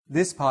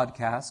This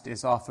podcast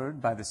is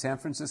offered by the San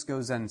Francisco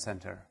Zen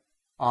Center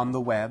on the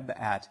web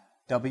at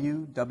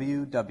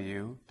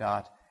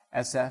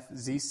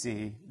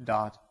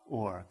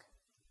www.sfzc.org.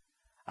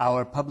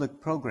 Our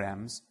public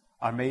programs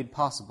are made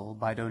possible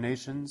by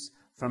donations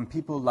from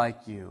people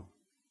like you.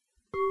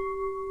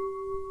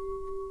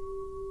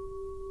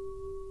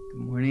 Good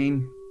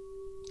morning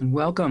and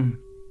welcome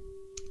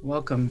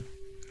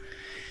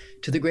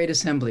to the Great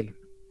Assembly.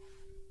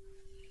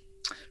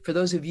 For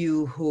those of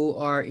you who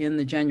are in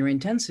the January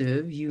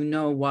Intensive, you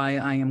know why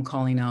I am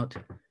calling out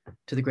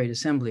to the Great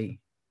Assembly.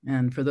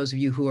 And for those of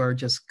you who are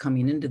just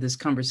coming into this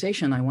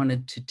conversation, I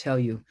wanted to tell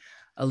you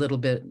a little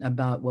bit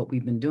about what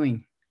we've been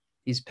doing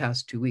these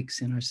past 2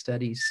 weeks in our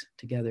studies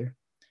together.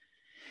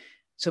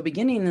 So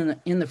beginning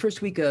in the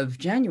first week of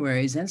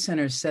January, Zen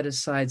Center set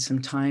aside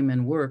some time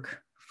and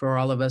work for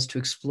all of us to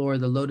explore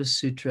the Lotus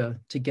Sutra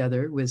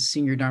together with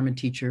Senior Dharma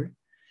teacher,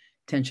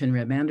 Tenshin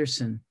Reb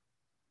Anderson.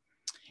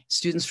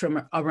 Students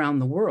from around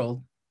the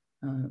world,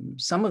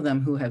 some of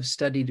them who have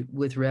studied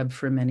with Reb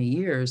for many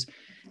years,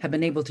 have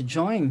been able to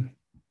join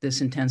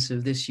this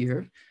intensive this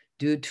year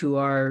due to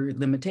our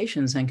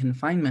limitations and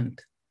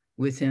confinement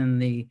within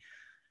the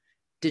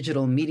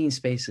digital meeting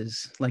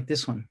spaces like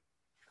this one.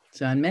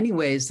 So in many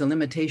ways, the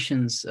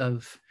limitations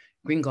of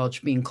Green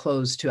Gulch being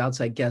closed to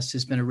outside guests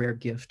has been a rare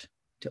gift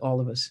to all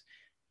of us.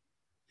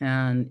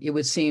 And it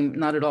would seem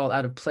not at all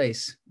out of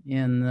place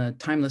in the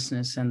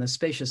timelessness and the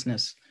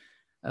spaciousness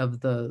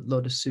of the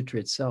Lotus Sutra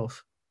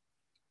itself.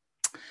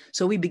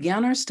 So we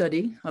began our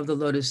study of the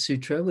Lotus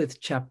Sutra with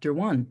chapter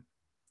 1,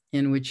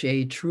 in which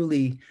a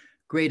truly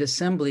great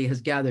assembly has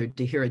gathered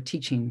to hear a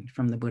teaching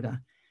from the Buddha,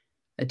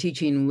 a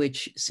teaching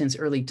which since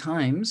early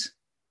times,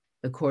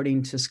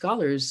 according to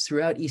scholars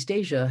throughout East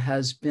Asia,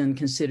 has been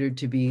considered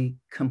to be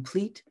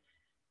complete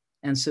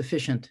and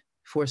sufficient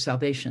for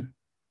salvation.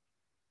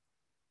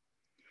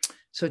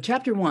 So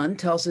chapter 1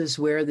 tells us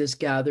where this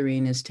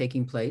gathering is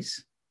taking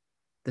place,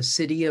 the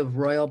city of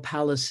royal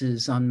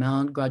palaces on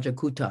Mount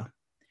Gajakuta,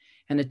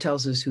 and it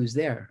tells us who's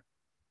there,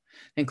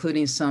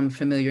 including some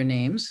familiar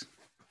names.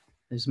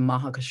 There's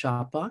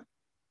Mahakashapa,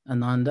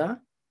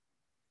 Ananda,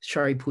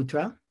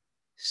 Shariputra,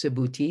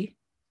 Subhuti,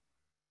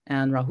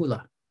 and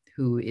Rahula,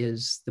 who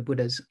is the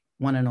Buddha's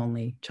one and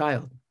only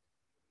child.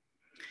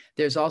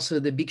 There's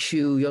also the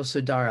Bhikshu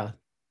Yasodhara,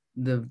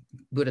 the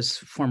Buddha's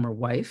former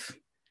wife,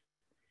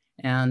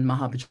 and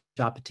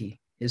Mahapajapati,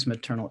 his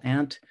maternal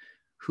aunt,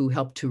 who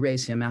helped to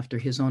raise him after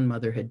his own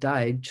mother had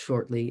died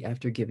shortly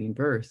after giving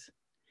birth,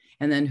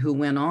 and then who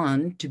went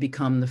on to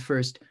become the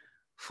first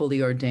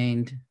fully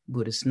ordained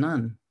Buddhist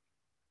nun.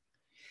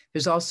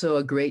 There's also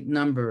a great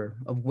number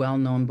of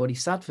well-known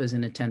bodhisattvas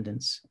in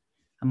attendance.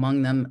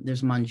 Among them,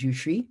 there's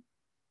Manjushri,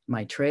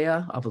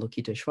 Maitreya,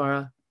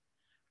 Avalokiteshvara,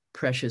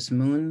 Precious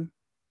Moon,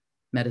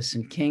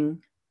 Medicine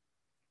King,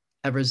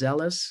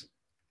 Everzealous,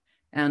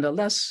 and a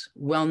less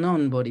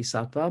well-known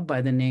bodhisattva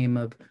by the name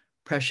of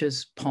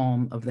Precious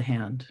Palm of the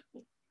Hand.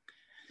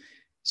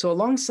 So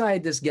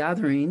alongside this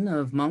gathering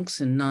of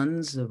monks and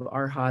nuns, of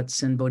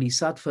arhats and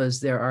bodhisattvas,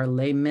 there are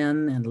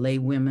laymen and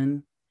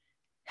laywomen,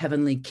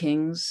 heavenly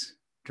kings,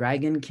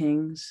 dragon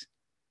kings,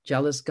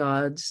 jealous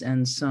gods,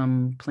 and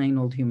some plain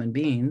old human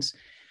beings,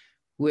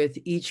 with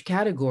each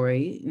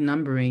category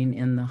numbering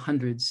in the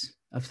hundreds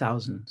of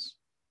thousands,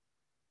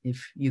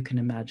 if you can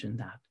imagine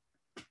that.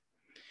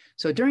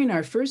 So during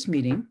our first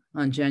meeting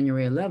on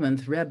January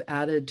 11th, Reb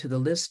added to the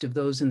list of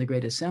those in the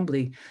Great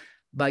Assembly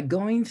by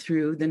going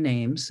through the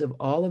names of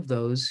all of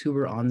those who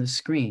were on the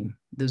screen,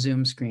 the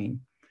Zoom screen.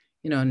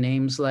 You know,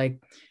 names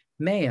like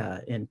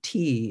Maya and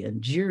T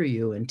and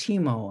Jiryu and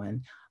Timo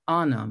and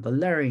Anna,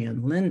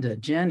 Valerian, Linda,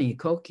 Jenny,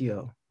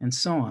 Kokyo, and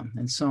so on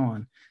and so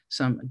on.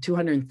 Some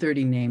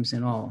 230 names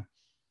in all.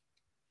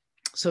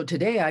 So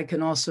today I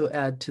can also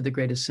add to the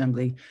Great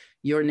Assembly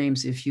your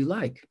names if you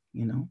like,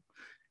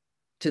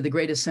 to the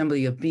great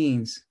assembly of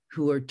beings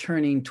who are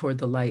turning toward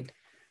the light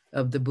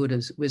of the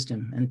Buddha's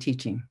wisdom and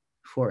teaching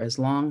for as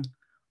long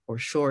or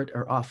short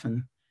or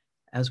often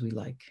as we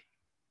like.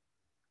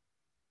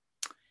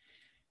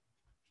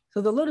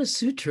 So the Lotus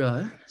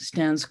Sutra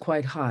stands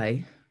quite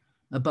high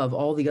above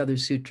all the other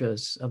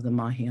sutras of the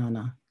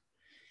Mahayana,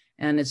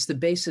 and it's the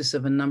basis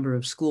of a number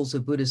of schools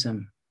of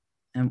Buddhism,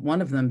 and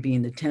one of them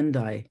being the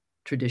Tendai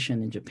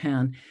tradition in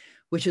Japan,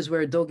 which is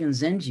where Dogen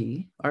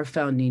Zenji, our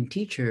founding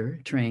teacher,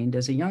 trained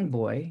as a young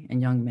boy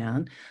and young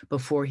man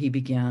before he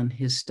began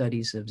his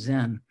studies of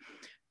Zen,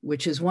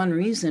 which is one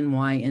reason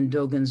why in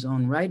Dogen's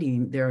own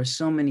writing, there are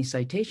so many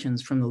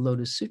citations from the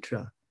Lotus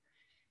Sutra.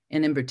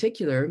 And in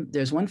particular,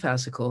 there's one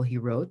fascicle he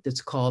wrote that's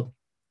called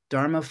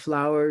Dharma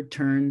Flower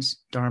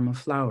Turns Dharma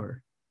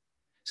Flower.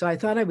 So I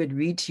thought I would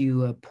read to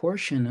you a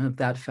portion of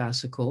that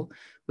fascicle,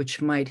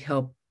 which might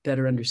help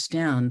better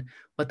understand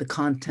what the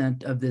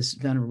content of this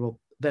venerable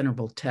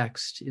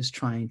text is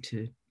trying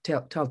to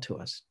tell to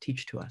us,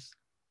 teach to us.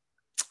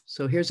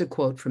 So here's a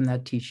quote from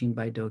that teaching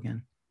by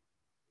Dogen.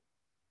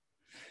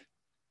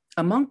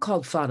 A monk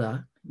called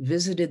Fada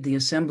visited the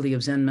assembly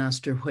of Zen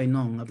master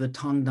Huinong of the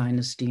Tang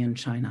dynasty in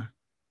China.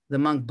 The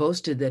monk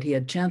boasted that he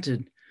had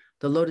chanted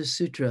the Lotus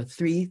Sutra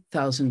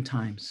 3,000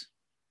 times.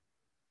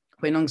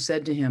 Huineng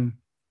said to him,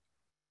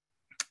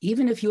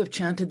 even if you have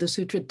chanted the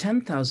sutra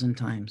 10,000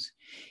 times,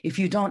 if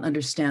you don't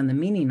understand the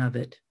meaning of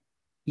it,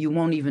 you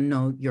won't even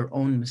know your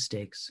own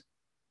mistakes.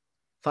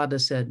 Fada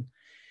said,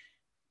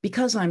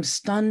 because I'm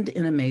stunned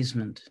in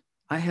amazement,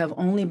 I have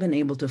only been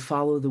able to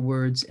follow the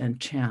words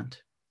and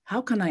chant.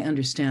 How can I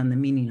understand the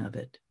meaning of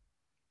it?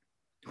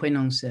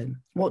 Huineng said,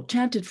 well,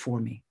 chant it for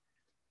me.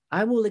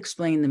 I will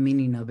explain the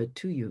meaning of it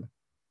to you.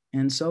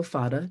 And so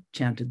Fada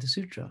chanted the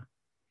sutra.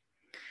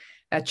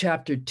 At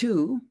chapter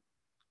 2,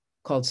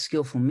 called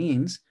Skillful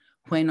Means,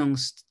 Huineng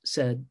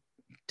said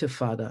to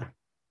Fada,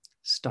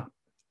 stop.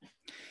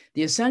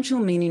 The essential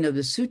meaning of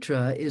the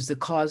sutra is the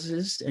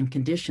causes and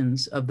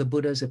conditions of the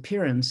Buddha's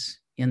appearance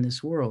in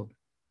this world.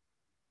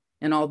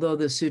 And although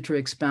the sutra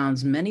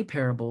expounds many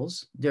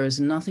parables, there is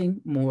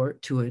nothing more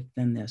to it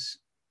than this.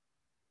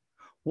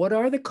 What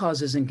are the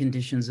causes and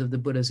conditions of the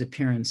Buddha's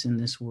appearance in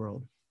this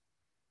world?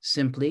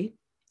 Simply,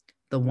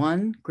 the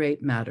one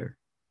great matter.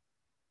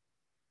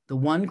 The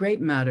one great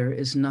matter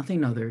is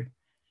nothing other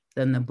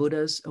than the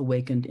Buddha's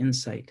awakened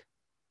insight.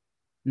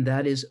 And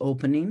that is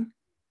opening,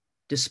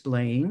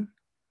 displaying,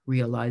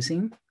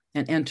 realizing,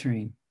 and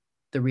entering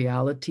the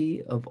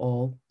reality of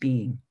all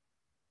being.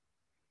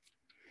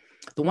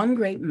 The one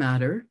great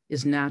matter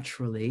is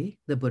naturally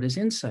the Buddha's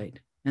insight,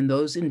 and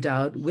those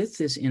endowed with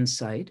this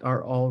insight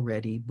are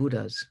already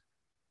Buddhas.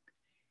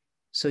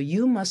 So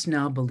you must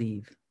now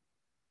believe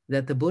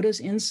that the Buddha's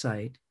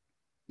insight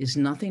is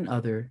nothing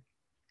other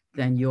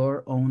than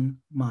your own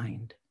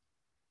mind.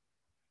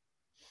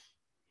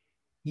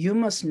 You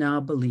must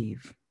now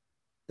believe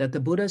that the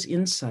Buddha's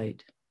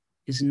insight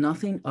is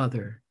nothing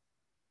other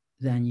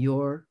than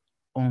your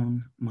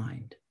own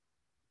mind.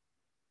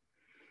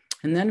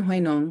 And then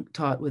Huineng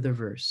taught with a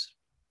verse.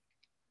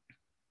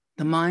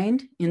 The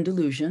mind in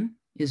delusion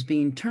is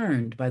being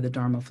turned by the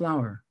Dharma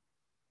flower.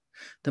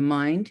 The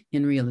mind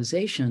in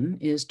realization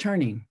is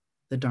turning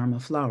the Dharma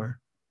flower.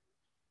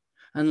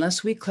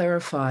 Unless we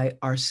clarify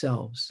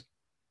ourselves,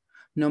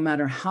 no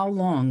matter how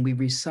long we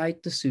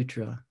recite the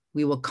sutra,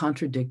 we will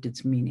contradict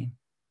its meaning.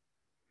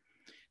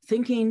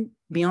 Thinking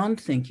beyond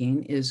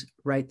thinking is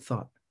right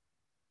thought.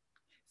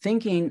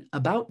 Thinking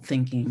about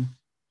thinking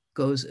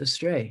goes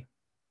astray.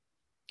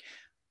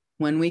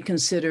 When we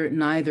consider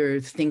neither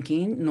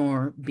thinking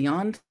nor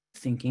beyond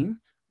thinking,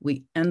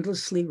 we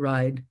endlessly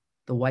ride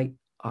the white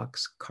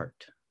ox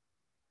cart.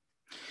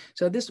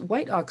 So this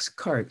white ox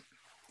cart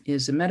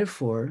is a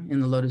metaphor in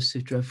the Lotus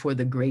Sutra for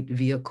the great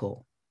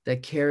vehicle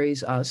that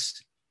carries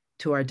us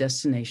to our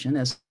destination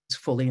as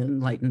fully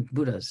enlightened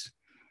Buddhas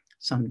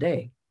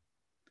someday,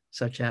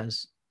 such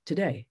as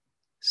today,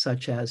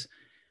 such as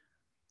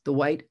the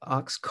white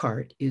ox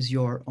cart is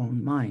your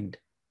own mind.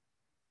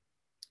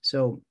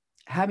 So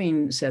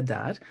having said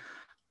that,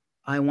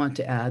 I want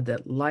to add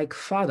that like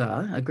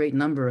Fada, a great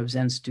number of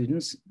Zen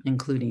students,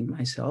 including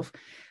myself,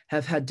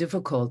 have had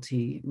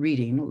difficulty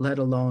reading, let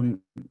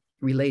alone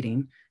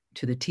relating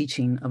to the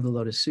teaching of the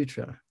Lotus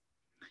Sutra.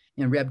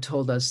 And Reb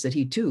told us that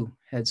he too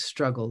had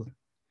struggled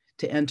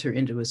to enter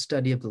into a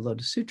study of the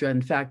Lotus Sutra.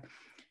 In fact,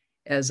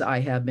 as I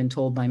have been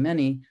told by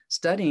many,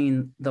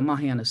 studying the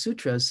Mahayana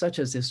Sutras, such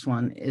as this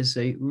one, is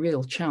a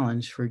real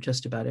challenge for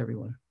just about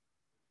everyone.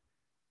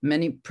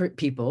 Many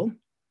people,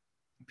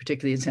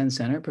 particularly at Zen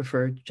Center,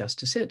 prefer just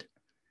to sit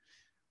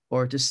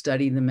or to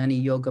study the many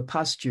yoga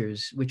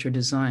postures which are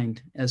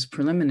designed as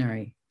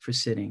preliminary for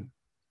sitting,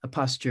 a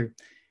posture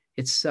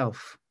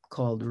itself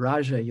called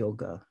Raja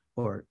Yoga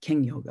or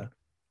King Yoga.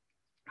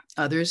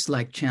 Others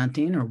like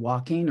chanting or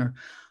walking or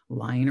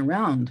lying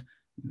around,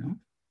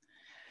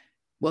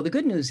 Well, the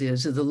good news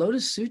is that the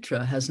Lotus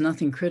Sutra has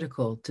nothing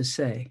critical to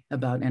say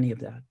about any of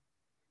that.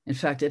 In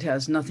fact, it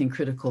has nothing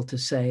critical to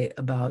say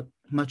about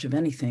much of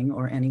anything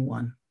or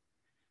anyone,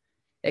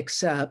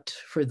 except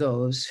for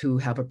those who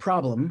have a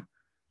problem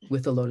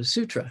with the Lotus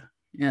Sutra.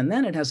 And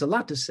then it has a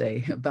lot to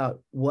say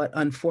about what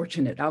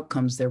unfortunate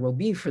outcomes there will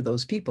be for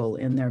those people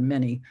in their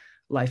many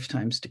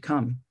lifetimes to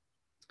come.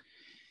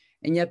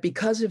 And yet,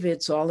 because of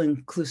its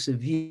all-inclusive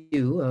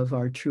view of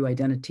our true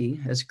identity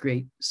as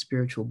great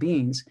spiritual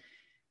beings,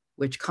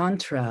 which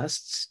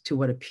contrasts to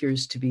what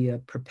appears to be a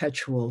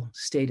perpetual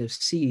state of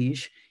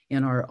siege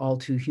in our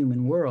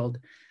all-too-human world,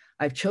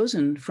 I've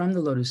chosen from the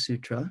Lotus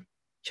Sutra,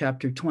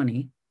 chapter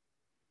 20,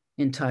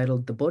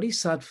 entitled The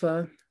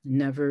Bodhisattva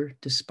Never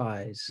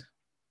Despise.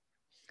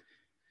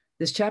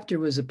 This chapter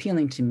was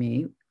appealing to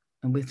me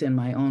within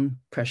my own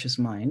precious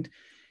mind,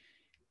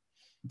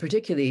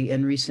 particularly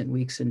in recent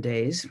weeks and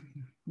days,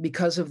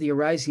 because of the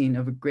arising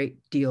of a great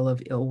deal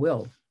of ill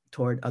will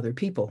toward other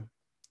people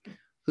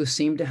who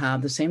seem to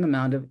have the same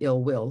amount of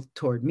ill will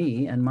toward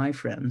me and my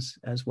friends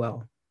as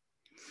well.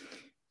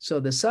 So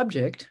the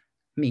subject,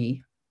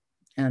 me,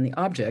 and the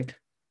object,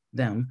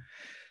 them,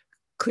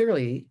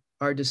 clearly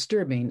are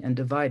disturbing and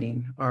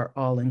dividing our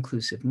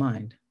all-inclusive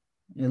mind,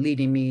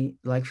 leading me,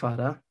 like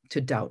Fada,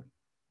 to doubt,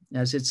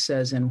 as it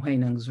says in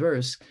Huineng's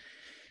verse,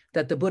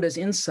 that the Buddha's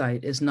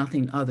insight is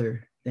nothing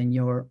other than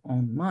your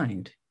own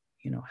mind.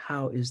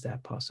 How is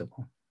that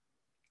possible?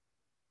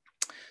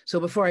 So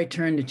before I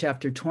turn to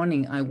chapter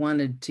 20, I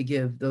wanted to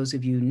give those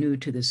of you new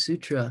to the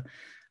sutra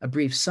a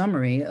brief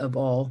summary of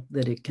all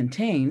that it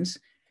contains,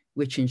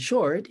 which in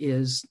short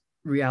is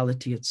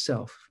reality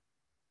itself.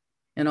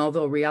 And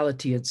although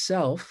reality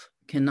itself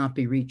cannot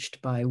be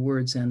reached by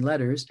words and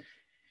letters,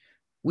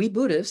 we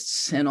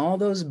Buddhists and all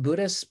those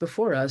Buddhists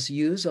before us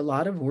use a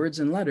lot of words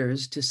and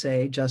letters to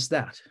say just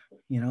that,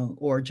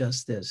 or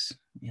just this.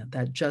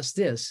 That just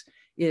this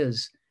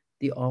is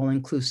the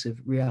all-inclusive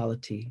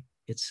reality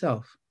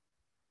itself.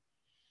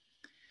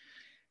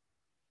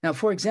 Now,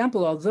 for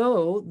example,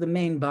 although the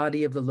main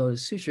body of the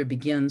Lotus Sutra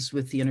begins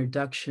with the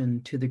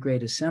introduction to the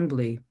Great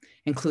Assembly,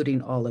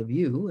 including all of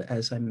you,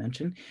 as I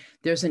mentioned,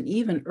 there's an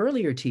even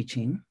earlier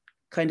teaching,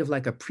 kind of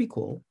like a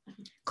prequel,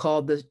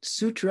 called the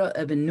Sutra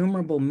of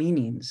Innumerable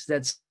Meanings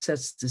that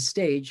sets the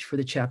stage for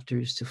the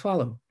chapters to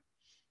follow.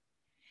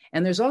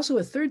 And there's also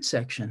a third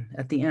section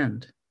at the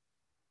end,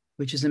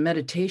 which is a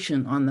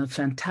meditation on the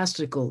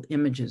fantastical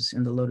images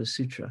in the Lotus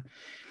Sutra,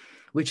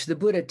 which the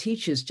Buddha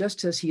teaches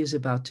just as he is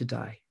about to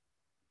die.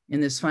 In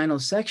this final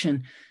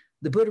section,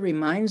 the Buddha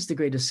reminds the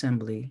Great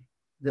Assembly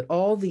that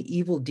all the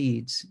evil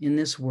deeds in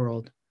this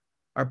world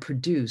are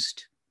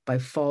produced by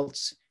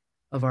faults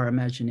of our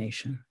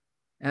imagination,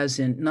 as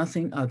in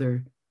nothing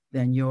other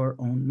than your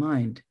own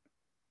mind.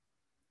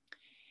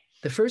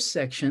 The first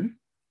section,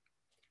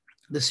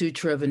 the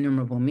Sutra of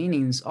Innumerable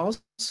Meanings,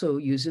 also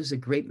uses a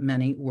great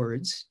many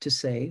words to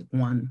say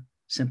one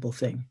simple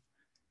thing.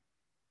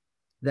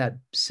 That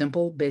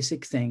simple,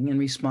 basic thing in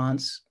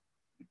response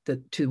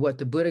to what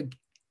the Buddha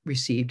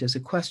received as a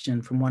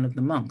question from one of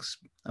the monks,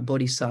 a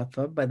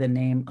Bodhisattva by the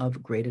name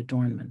of Great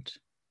Adornment.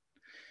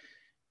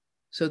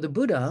 So the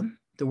Buddha,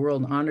 the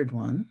world-honored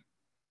one,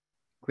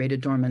 Great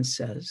Adornment,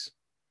 says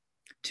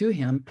to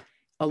him,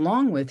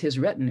 along with his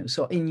retinue,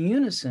 so in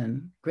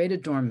unison, Great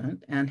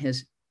Adornment and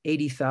his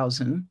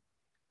 80,000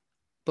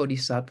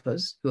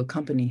 bodhisattvas who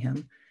accompany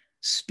him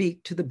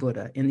speak to the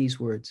Buddha in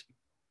these words.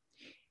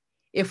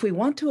 If we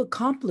want to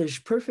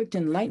accomplish perfect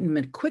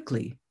enlightenment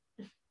quickly,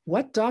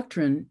 what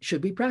doctrine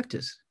should we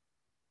practice?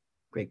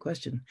 Great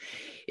question.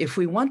 If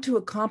we want to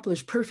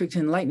accomplish perfect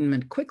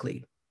enlightenment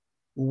quickly,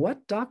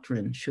 what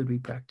doctrine should we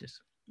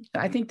practice?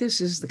 I think this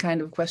is the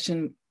kind of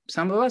question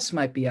some of us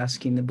might be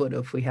asking the Buddha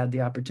if we had the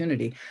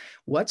opportunity.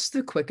 What's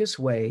the quickest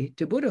way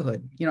to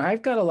Buddhahood?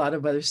 I've got a lot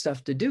of other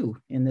stuff to do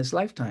in this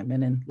lifetime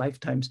and in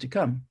lifetimes to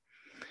come.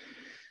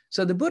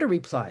 So the Buddha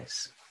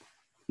replies,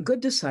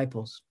 good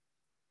disciples,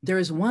 there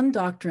is one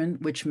doctrine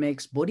which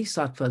makes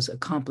bodhisattvas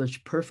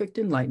accomplish perfect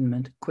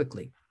enlightenment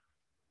quickly.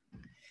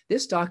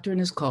 This doctrine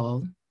is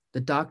called the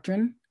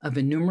doctrine of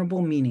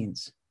innumerable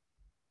meanings.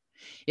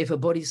 If a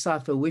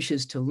bodhisattva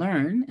wishes to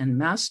learn and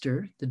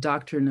master the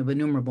doctrine of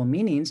innumerable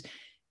meanings,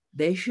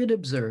 they should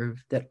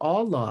observe that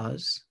all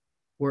laws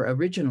were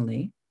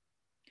originally,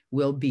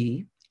 will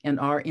be, and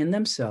are in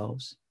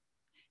themselves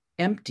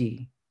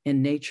empty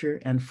in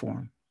nature and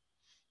form.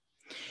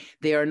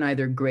 They are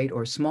neither great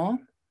or small,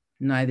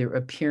 neither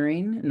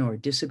appearing nor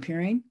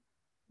disappearing,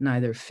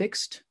 neither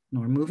fixed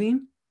nor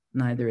moving,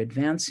 neither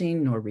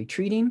advancing nor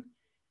retreating.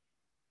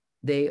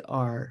 They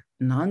are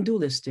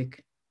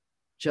non-dualistic,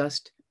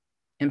 just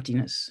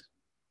emptiness.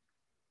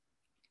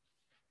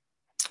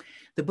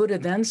 The Buddha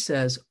then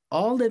says,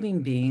 all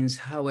living beings,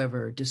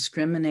 however,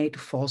 discriminate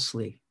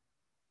falsely.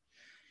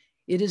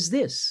 It is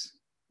this,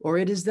 or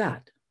it is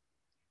that,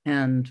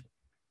 and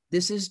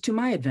this is to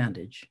my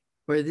advantage,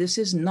 or this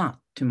is not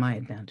to my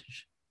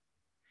advantage.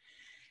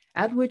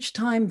 At which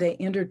time they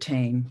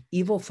entertain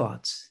evil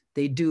thoughts,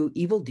 they do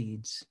evil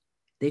deeds,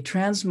 they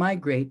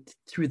transmigrate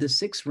through the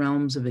 6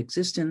 realms of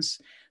existence,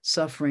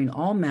 suffering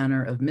all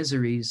manner of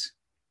miseries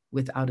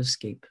without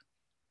escape.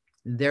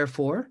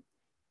 Therefore,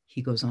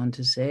 he goes on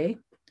to say,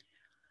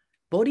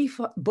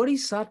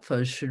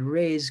 bodhisattvas should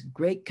raise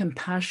great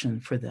compassion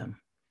for them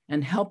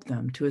and help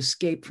them to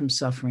escape from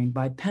suffering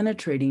by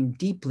penetrating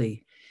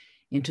deeply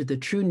into the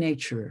true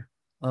nature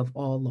of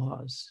all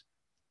laws.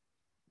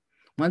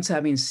 Once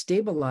having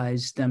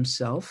stabilized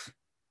themselves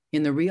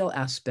in the real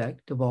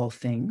aspect of all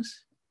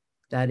things,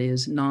 that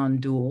is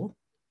non-dual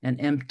and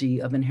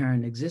empty of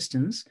inherent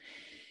existence,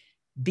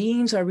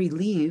 beings are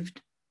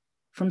relieved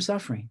from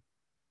suffering,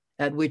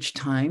 at which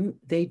time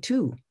they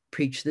too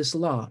preach this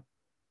law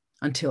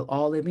until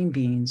all living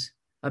beings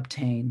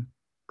obtain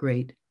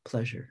great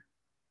pleasure.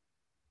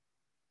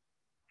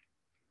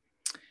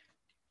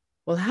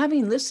 Well,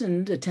 having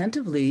listened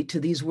attentively to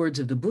these words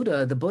of the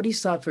Buddha, the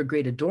Bodhisattva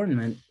Great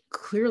Adornment,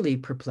 clearly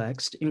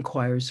perplexed,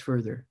 inquires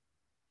further.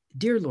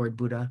 Dear Lord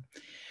Buddha,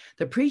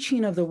 the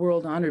preaching of the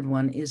world-honored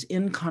one is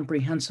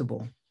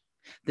incomprehensible.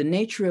 The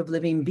nature of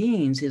living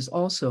beings is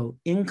also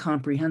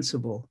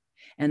incomprehensible.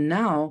 And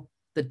now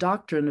the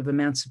doctrine of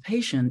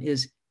emancipation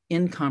is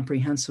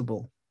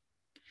incomprehensible.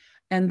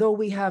 And though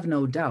we have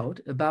no doubt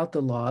about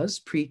the laws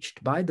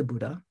preached by the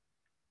Buddha,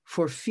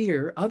 for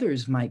fear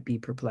others might be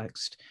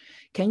perplexed,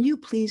 can you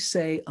please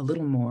say a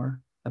little more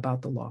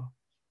about the law?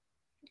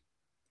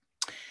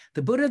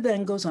 The Buddha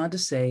then goes on to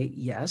say,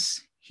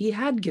 yes, he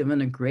had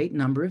given a great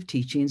number of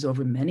teachings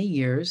over many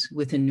years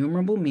with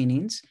innumerable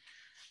meanings,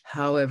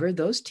 However,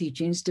 those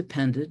teachings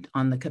depended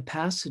on the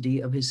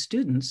capacity of his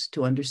students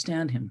to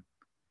understand him.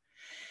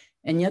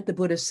 And yet the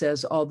Buddha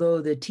says,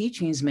 although the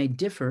teachings may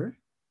differ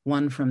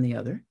one from the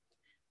other,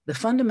 the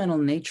fundamental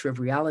nature of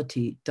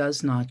reality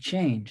does not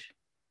change,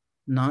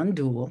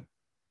 non-dual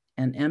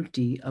and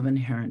empty of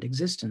inherent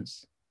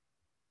existence.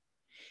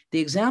 The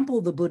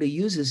example the Buddha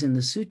uses in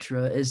the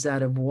sutra is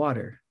that of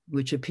water,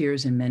 which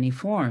appears in many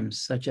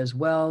forms, such as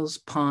wells,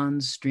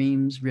 ponds,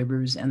 streams,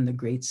 rivers, and the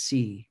great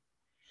sea.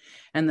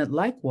 And that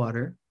like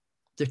water,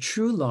 the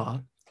true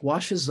law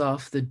washes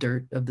off the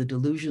dirt of the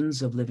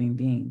delusions of living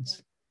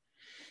beings,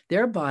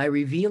 thereby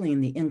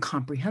revealing the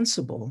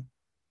incomprehensible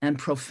and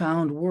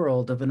profound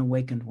world of an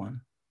awakened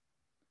one.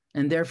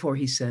 And therefore,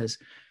 he says,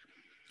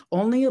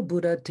 only a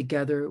Buddha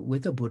together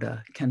with a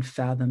Buddha can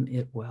fathom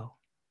it well.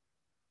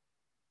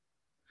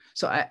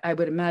 So I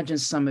would imagine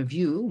some of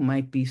you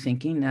might be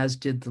thinking, as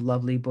did the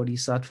lovely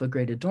Bodhisattva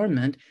Great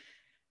Adornment,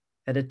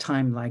 at a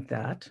time like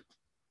that,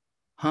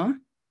 huh?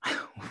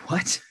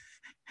 What?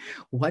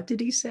 What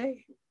did he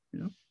say? You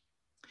know?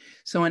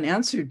 So in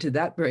answer to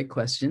that very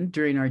question,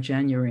 during our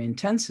January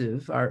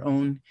intensive, our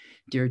own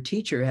dear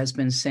teacher has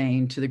been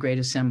saying to the Great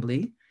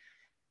Assembly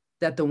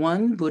that the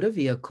one Buddha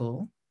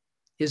vehicle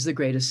is the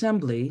Great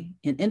Assembly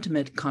in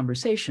intimate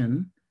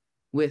conversation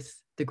with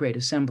the Great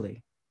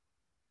Assembly.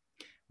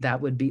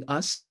 That would be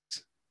us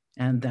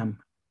and them.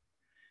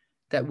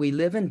 That we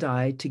live and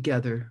die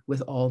together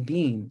with all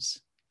beings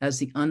as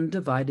the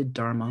undivided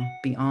Dharma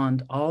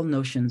beyond all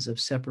notions of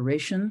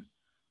separation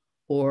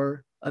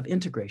or of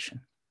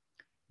integration.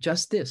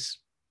 Just this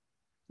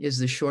is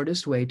the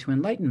shortest way to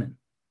enlightenment.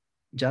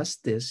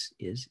 Just this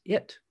is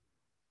it.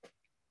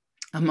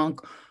 A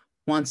monk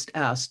once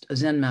asked a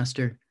Zen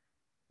master,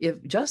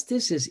 if just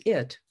this is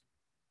it,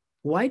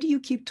 why do you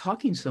keep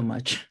talking so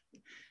much?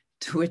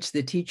 To which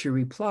the teacher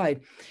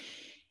replied,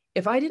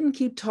 if I didn't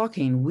keep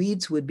talking,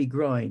 weeds would be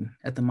growing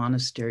at the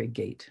monastery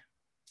gate.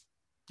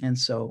 And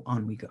so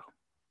on we go.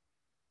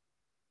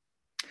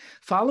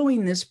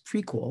 Following this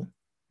prequel,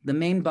 the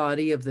main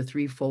body of the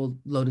Threefold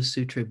Lotus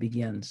Sutra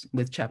begins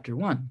with chapter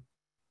 1,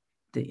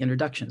 the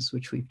introductions,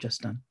 which we've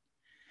just done.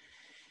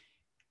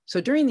 So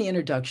during the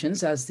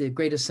introductions, as the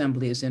Great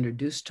Assembly is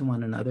introduced to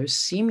one another,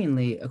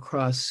 seemingly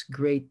across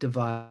great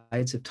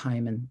divides of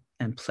time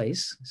and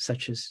place,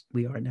 such as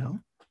we are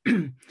now,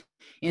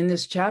 in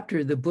this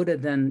chapter, the Buddha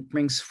then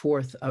brings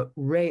forth a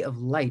ray of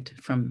light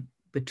from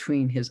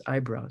between his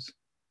eyebrows,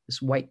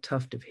 this white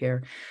tuft of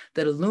hair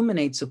that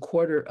illuminates a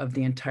quarter of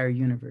the entire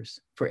universe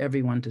for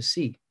everyone to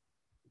see.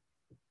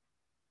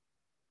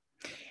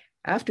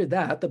 After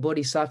that, the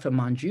Bodhisattva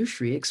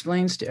Manjushri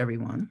explains to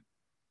everyone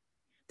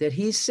that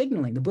he's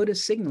signaling, the Buddha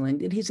is signaling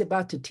that he's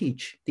about to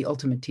teach the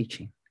ultimate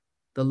teaching,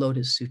 the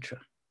Lotus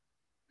Sutra.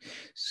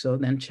 So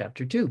then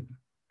chapter 2,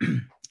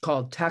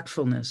 called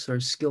Tactfulness or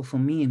Skillful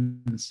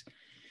Means,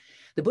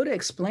 the Buddha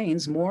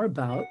explains more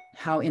about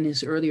how in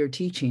his earlier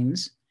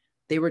teachings,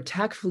 they were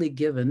tactfully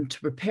given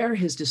to prepare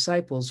his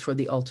disciples for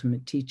the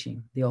ultimate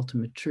teaching, the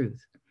ultimate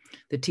truth,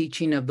 the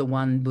teaching of the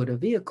one Buddha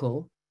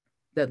vehicle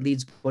that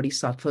leads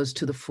bodhisattvas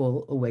to the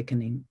full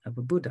awakening of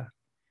a Buddha.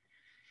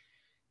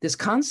 This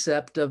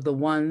concept of the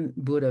one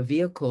Buddha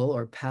vehicle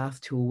or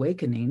path to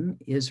awakening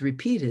is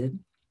repeated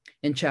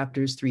in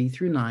chapters 3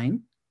 through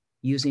 9,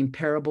 using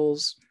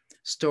parables,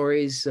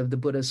 stories of the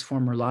Buddha's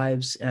former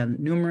lives, and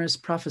numerous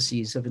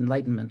prophecies of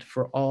enlightenment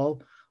for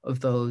all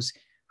of those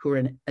who are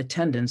in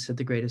attendance at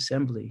the Great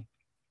Assembly.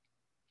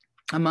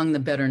 Among the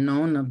better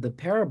known of the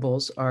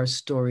parables are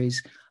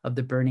stories of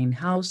the burning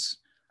house,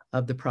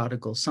 of the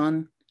prodigal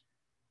son,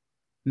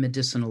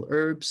 medicinal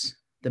herbs,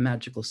 the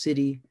magical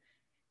city,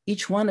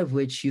 each one of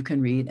which you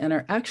can read and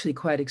are actually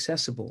quite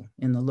accessible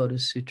in the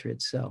Lotus Sutra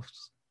itself.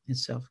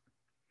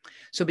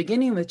 So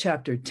beginning with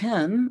chapter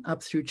 10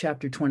 up through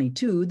chapter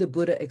 22, the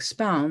Buddha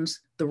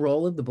expounds the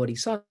role of the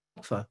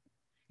Bodhisattva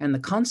and the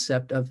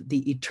concept of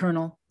the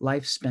eternal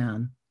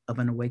lifespan of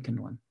an awakened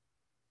one.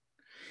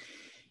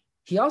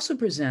 He also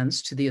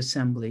presents to the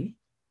assembly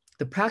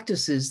the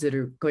practices that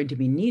are going to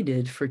be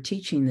needed for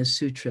teaching this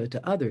sutra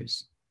to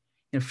others.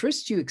 And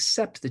first you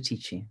accept the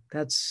teaching.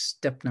 That's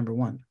step number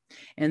 1.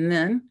 And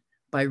then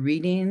by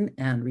reading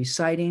and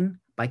reciting,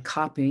 by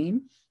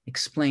copying,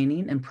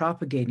 explaining, and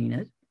propagating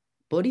it,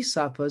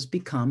 bodhisattvas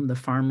become the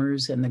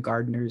farmers and the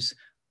gardeners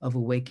of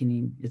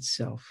awakening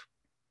itself.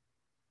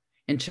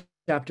 In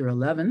chapter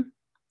 11,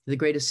 the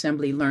Great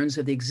Assembly learns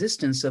of the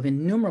existence of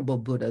innumerable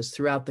Buddhas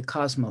throughout the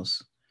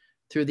cosmos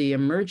through the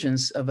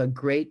emergence of a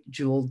great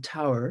jeweled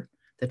tower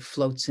that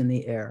floats in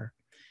the air,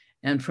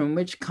 and from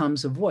which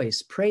comes a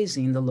voice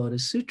praising the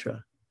Lotus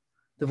Sutra.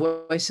 The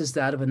voice is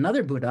that of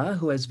another Buddha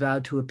who has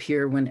vowed to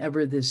appear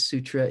whenever this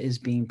sutra is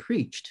being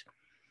preached.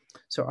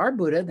 So our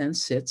Buddha then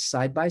sits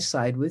side by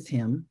side with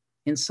him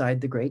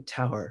inside the great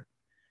tower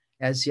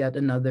as yet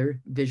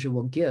another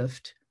visual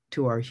gift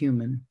to our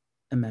human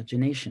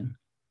imagination.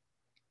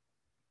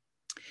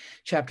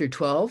 Chapter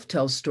 12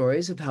 tells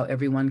stories of how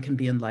everyone can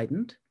be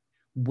enlightened: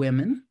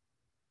 women,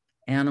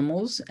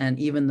 animals, and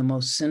even the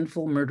most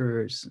sinful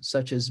murderers,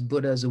 such as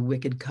Buddha's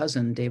wicked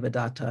cousin,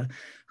 Devadatta,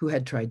 who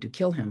had tried to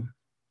kill him.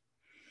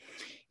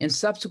 In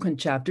subsequent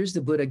chapters,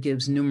 the Buddha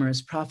gives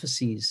numerous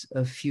prophecies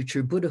of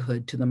future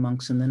Buddhahood to the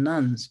monks and the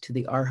nuns, to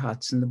the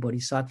arhats and the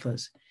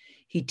bodhisattvas.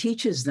 He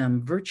teaches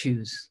them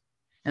virtues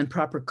and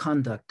proper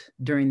conduct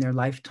during their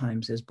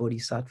lifetimes as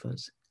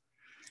bodhisattvas.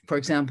 For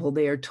example,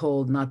 they are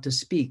told not to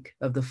speak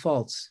of the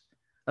faults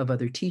of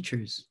other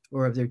teachers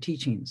or of their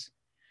teachings,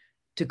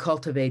 to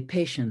cultivate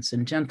patience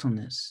and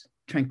gentleness,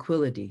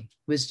 tranquility,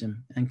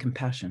 wisdom, and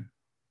compassion.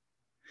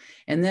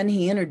 And then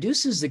he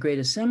introduces the Great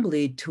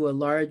Assembly to a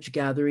large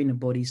gathering of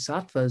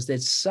bodhisattvas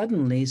that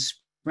suddenly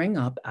spring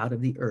up out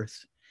of the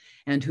earth,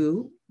 and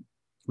who,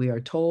 we are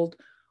told,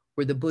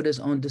 were the Buddha's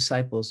own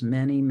disciples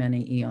many,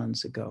 many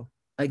eons ago.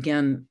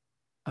 Again,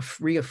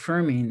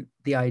 reaffirming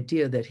the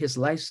idea that his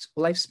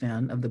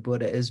lifespan of the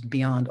Buddha is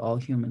beyond all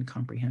human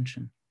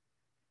comprehension.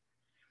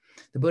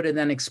 The Buddha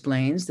then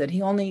explains that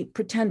he only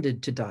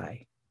pretended to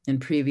die in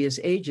previous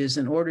ages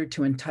in order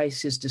to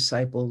entice his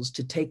disciples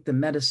to take the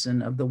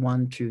medicine of the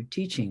one true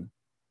teaching.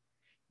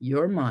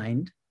 Your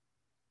mind,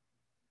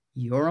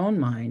 your own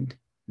mind,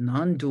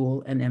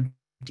 non-dual and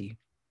empty,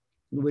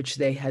 which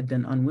they had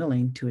been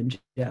unwilling to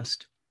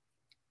ingest.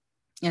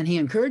 And he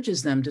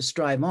encourages them to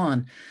strive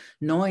on,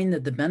 knowing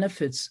that the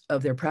benefits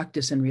of their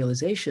practice and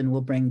realization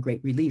will bring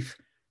great relief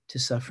to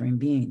suffering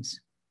beings.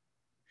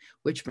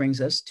 Which brings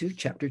us to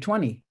chapter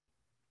 20,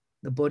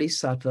 the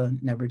Bodhisattva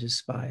never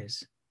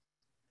despise.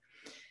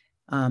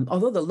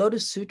 Although the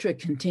Lotus Sutra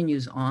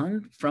continues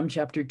on from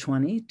chapter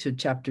 20 to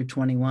chapter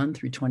 21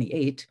 through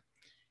 28,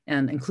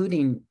 and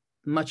including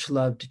much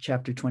loved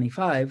chapter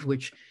 25,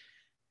 which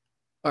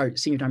our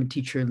senior Dharma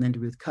teacher, Linda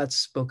Ruth Cutts,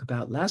 spoke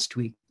about last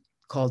week,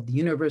 called the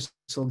Universal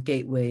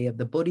Gateway of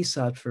the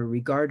Bodhisattva,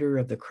 Regarder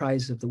of the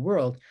Cries of the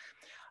World.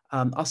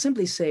 I'll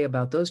simply say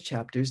about those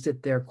chapters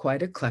that they're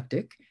quite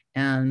eclectic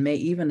and may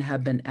even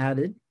have been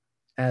added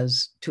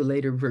as to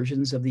later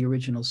versions of the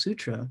original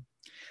sutra.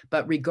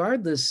 But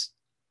regardless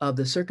of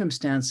the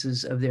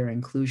circumstances of their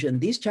inclusion,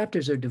 these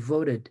chapters are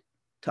devoted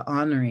to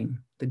honoring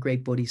the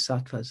great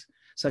bodhisattvas,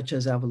 such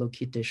as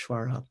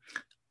Avalokiteshvara,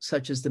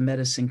 such as the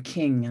medicine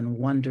king and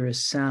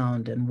wondrous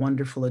sound and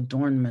wonderful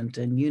adornment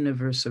and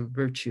universe of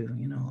virtue,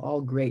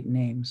 all great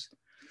names,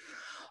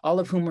 all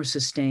of whom were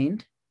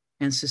sustained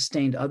and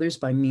sustained others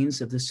by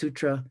means of the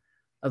Sutra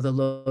of the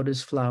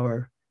Lotus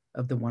Flower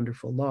of the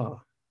Wonderful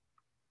Law.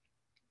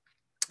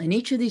 In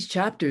each of these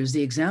chapters,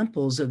 the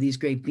examples of these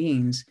great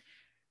beings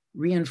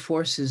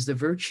reinforces the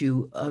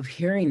virtue of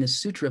hearing the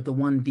Sutra of the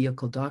One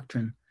Vehicle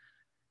Doctrine,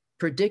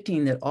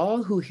 predicting that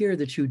all who hear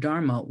the true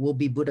Dharma will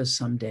be Buddhas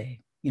someday,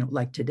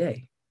 like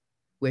today,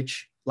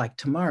 which, like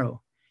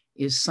tomorrow,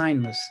 is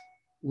signless,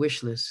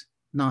 wishless,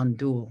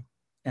 non-dual,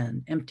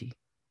 and empty.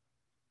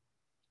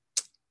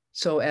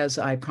 So as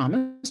I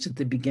promised at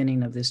the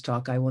beginning of this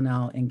talk, I will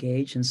now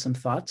engage in some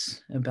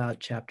thoughts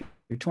about chapter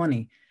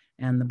 20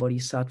 and the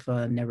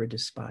Bodhisattva never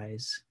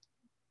despise.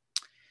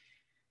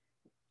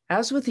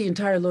 As with the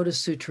entire Lotus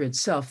Sutra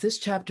itself, this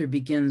chapter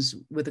begins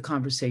with a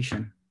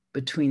conversation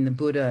between the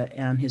Buddha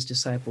and his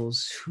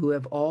disciples, who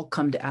have all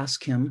come to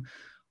ask him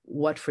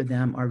what for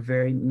them are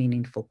very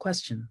meaningful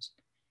questions.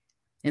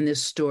 In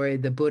this story,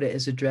 the Buddha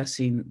is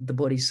addressing the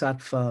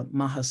Bodhisattva,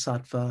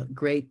 Mahasattva,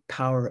 great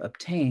power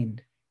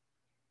obtained.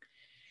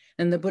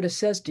 And the Buddha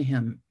says to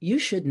him, you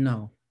should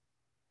know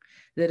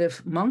that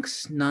if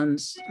monks,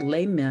 nuns,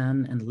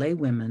 laymen, and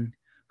laywomen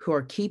who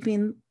are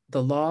keeping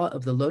the law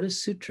of the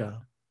Lotus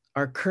Sutra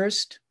are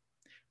cursed,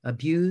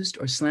 abused,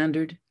 or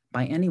slandered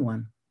by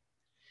anyone,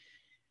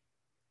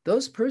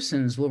 those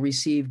persons will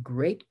receive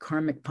great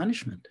karmic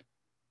punishment.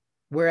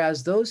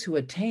 Whereas those who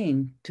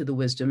attain to the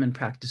wisdom and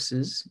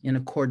practices in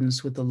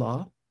accordance with the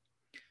law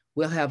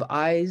will have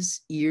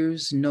eyes,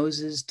 ears,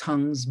 noses,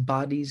 tongues,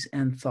 bodies,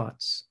 and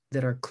thoughts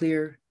that are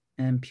clear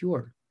and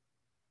pure.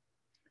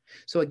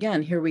 So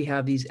again, here we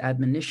have these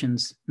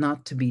admonitions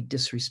not to be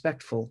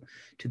disrespectful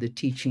to the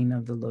teaching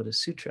of the Lotus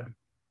Sutra.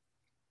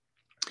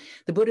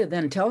 The Buddha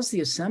then tells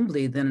the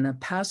assembly that in a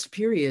past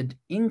period,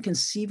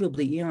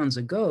 inconceivably eons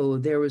ago,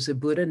 there was a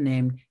Buddha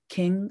named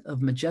King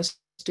of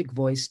Majestic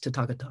Voice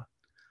Tathagata,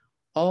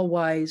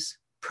 all-wise,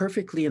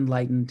 perfectly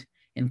enlightened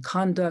in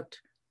conduct,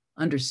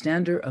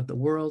 understander of the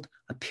world,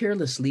 a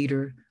peerless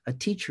leader, a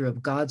teacher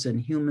of gods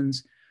and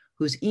humans,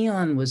 whose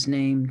eon was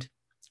named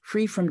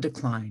free from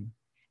decline,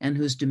 and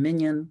whose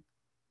dominion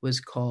was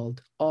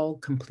called all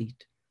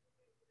complete.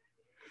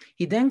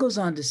 He then goes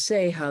on to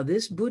say how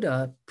this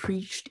Buddha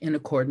preached in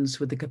accordance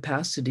with the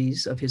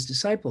capacities of his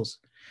disciples.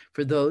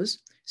 For those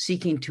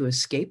seeking to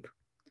escape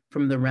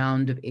from the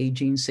round of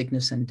aging,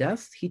 sickness, and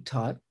death, he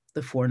taught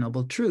the Four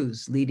Noble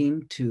Truths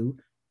leading to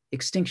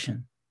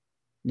extinction,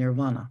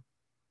 nirvana.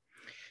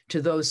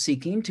 To those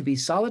seeking to be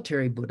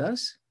solitary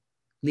Buddhas,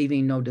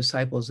 leaving no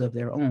disciples of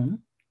their own,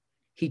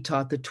 he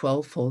taught the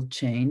 12-fold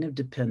chain of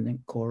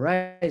dependent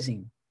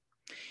co-arising.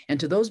 And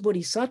to those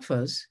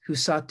bodhisattvas who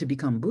sought to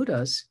become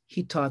Buddhas,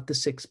 he taught the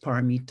 6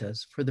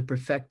 paramitas for the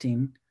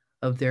perfecting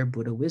of their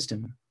Buddha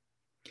wisdom.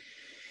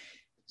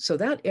 So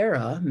that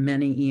era,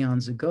 many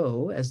eons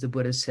ago, as the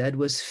Buddha said,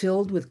 was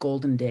filled with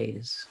golden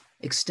days,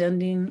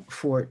 extending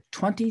for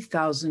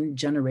 20,000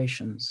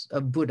 generations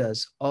of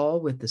Buddhas, all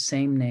with the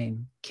same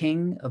name,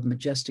 King of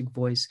Majestic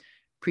Voice,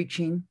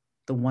 preaching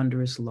the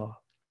wondrous law.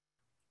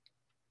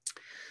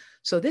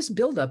 So this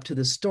build-up to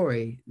the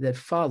story that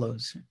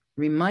follows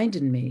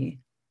reminded me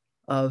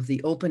of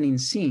the opening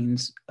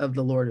scenes of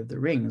The Lord of the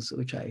Rings,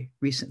 which I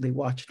recently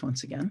watched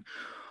once again,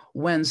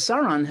 when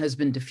Sauron has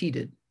been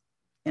defeated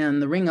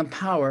and the Ring of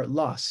Power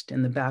lost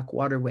in the back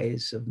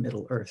waterways of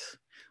Middle-earth,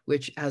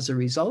 which as a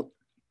result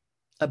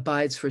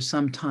abides for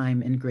some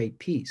time in great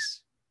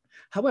peace.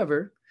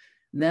 However,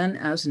 then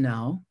as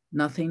now,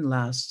 nothing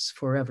lasts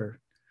forever.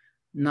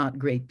 Not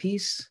great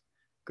peace,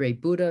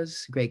 great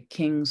Buddhas, great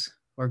kings,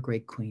 or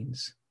great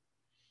queens.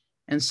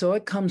 And so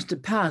it comes to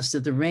pass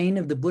that the reign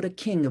of the Buddha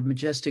King of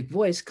Majestic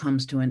Voice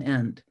comes to an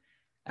end,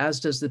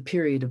 as does the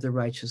period of the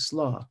righteous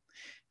law,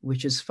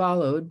 which is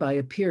followed by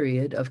a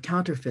period of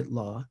counterfeit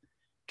law,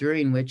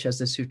 during which, as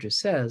the sutra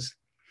says,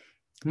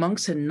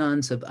 monks and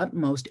nuns of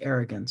utmost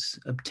arrogance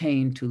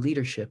obtain to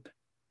leadership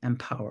and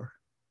power.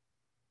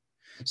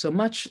 So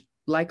much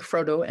like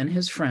Frodo and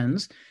his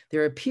friends,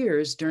 there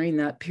appears during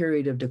that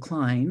period of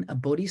decline a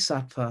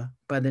Bodhisattva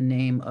by the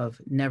name of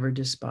Never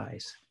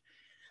Despise,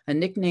 a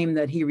nickname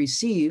that he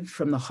received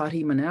from the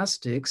haughty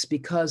monastics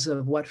because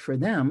of what for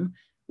them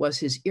was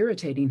his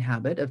irritating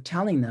habit of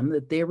telling them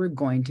that they were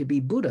going to be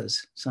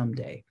Buddhas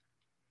someday.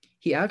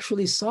 He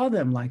actually saw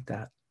them like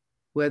that,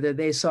 whether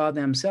they saw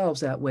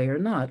themselves that way or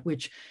not,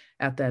 which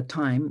at that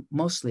time,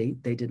 mostly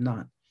they did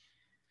not.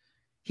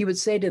 He would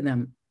say to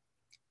them,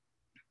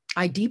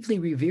 I deeply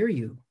revere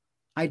you.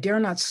 I dare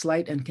not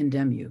slight and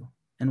condemn you.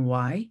 And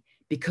why?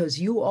 Because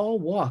you all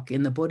walk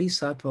in the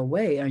Bodhisattva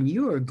way and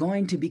you are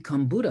going to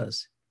become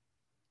Buddhas.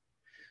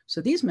 So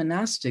these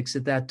monastics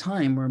at that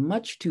time were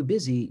much too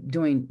busy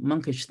doing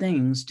monkish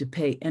things to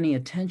pay any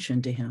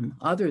attention to him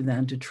other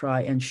than to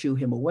try and shoo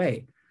him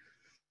away.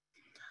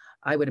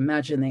 I would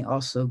imagine they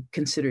also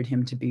considered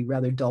him to be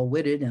rather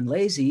dull-witted and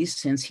lazy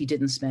since he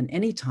didn't spend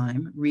any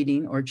time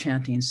reading or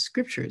chanting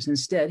scriptures.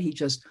 Instead, he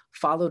just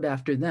followed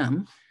after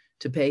them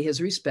to pay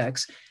his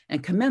respects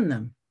and commend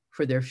them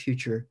for their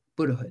future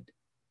Buddhahood.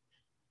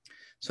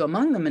 So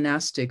among the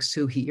monastics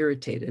who he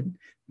irritated,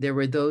 there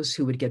were those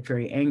who would get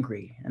very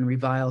angry and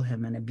revile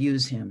him and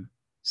abuse him,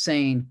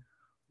 saying,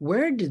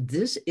 where did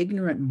this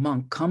ignorant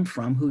monk come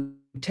from who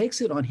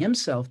takes it on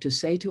himself to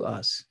say to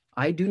us,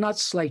 I do not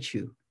slight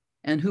you,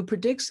 and who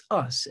predicts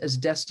us as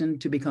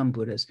destined to become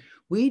Buddhas?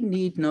 We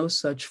need no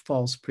such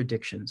false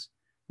predictions,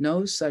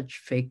 no such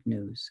fake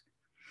news.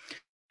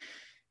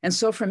 And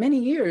so for many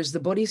years, the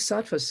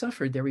Bodhisattva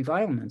suffered their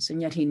revilements,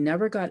 and yet he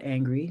never got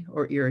angry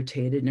or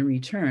irritated in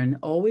return,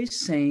 always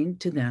saying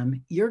to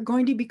them, you're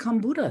going to become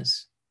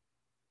Buddhas.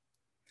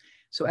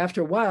 So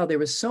after a while, they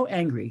were so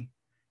angry,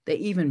 they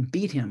even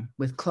beat him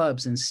with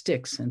clubs and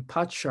sticks and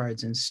pot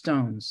shards and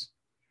stones.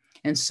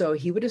 And so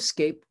he would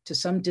escape to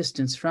some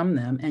distance from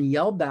them and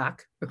yell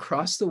back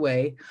across the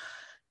way,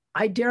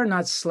 I dare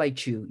not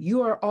slight you.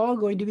 You are all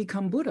going to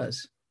become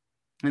Buddhas.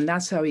 And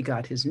that's how he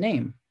got his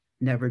name,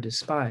 Never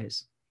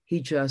Despise. He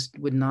just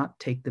would not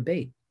take the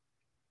bait.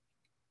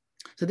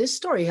 So this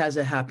story has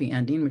a happy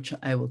ending, which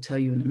I will tell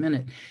you in a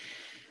minute.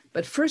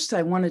 But first,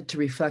 I wanted to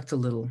reflect a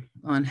little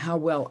on how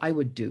well I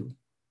would do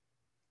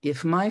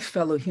if my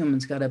fellow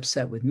humans got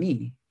upset with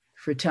me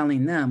for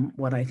telling them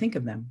what I think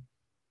of them.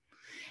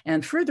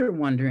 And further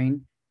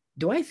wondering,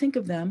 do I think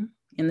of them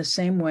in the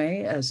same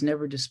way as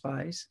Never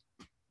Despise?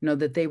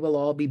 That they will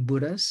all be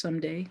Buddhas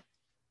someday?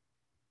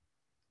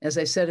 As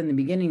I said in the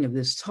beginning of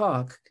this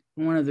talk,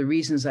 one of the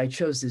reasons I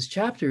chose this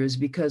chapter is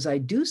because I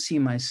do see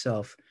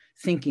myself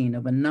thinking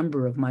of a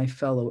number of my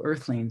fellow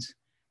earthlings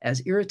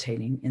as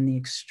irritating in the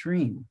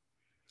extreme.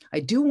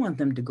 I do want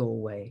them to go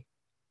away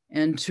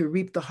and to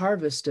reap the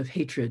harvest of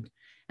hatred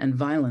and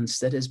violence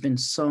that has been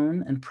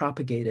sown and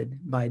propagated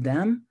by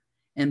them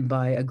and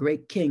by a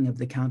great king of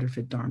the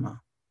counterfeit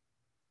Dharma.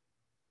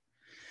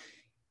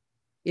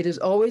 It is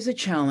always a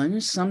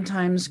challenge,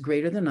 sometimes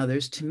greater than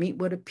others, to meet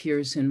what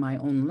appears in my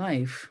own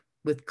life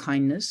with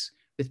kindness,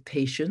 with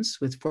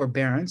patience, with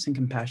forbearance and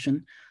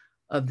compassion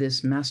of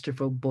this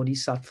masterful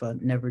Bodhisattva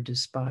Never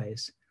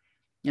Despise.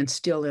 And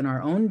still in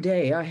our own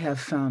day, I have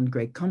found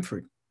great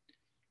comfort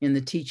in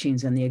the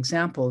teachings and the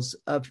examples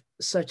of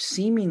such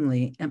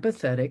seemingly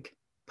empathetic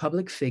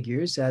public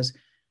figures as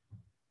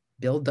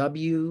Bill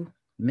W.,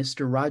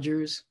 Mr.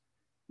 Rogers,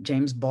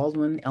 James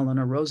Baldwin,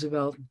 Eleanor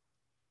Roosevelt,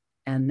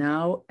 and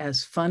now,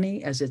 as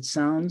funny as it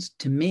sounds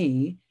to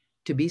me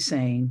to be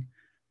saying,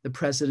 the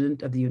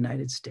President of the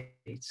United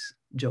States,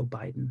 Joe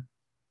Biden.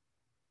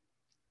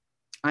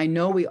 I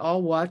know we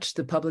all watched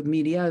the public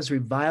media as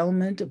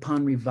revilement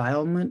upon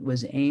revilement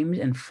was aimed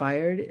and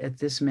fired at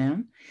this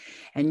man,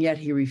 and yet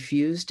he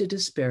refused to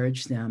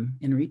disparage them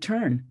in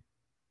return,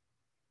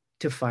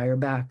 to fire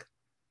back.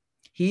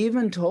 He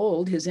even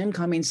told his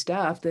incoming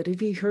staff that if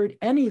he heard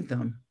any of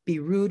them be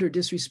rude or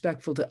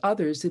disrespectful to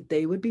others, that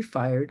they would be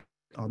fired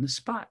on the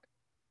spot.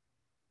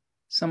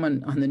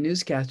 Someone on the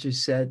newscaster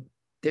said,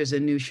 there's a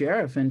new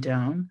sheriff in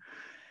town.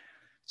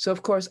 So,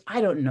 of course,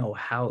 I don't know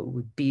how it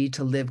would be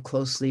to live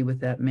closely with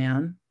that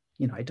man.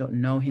 I don't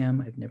know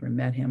him. I've never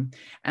met him.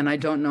 And I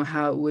don't know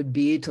how it would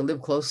be to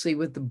live closely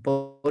with the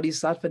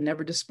Bodhisattva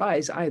never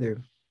despise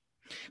either.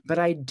 But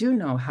I do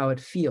know how it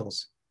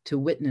feels to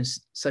witness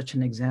such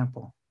an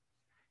example,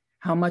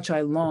 how much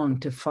I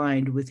long to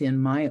find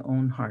within my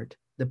own heart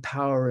the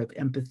power of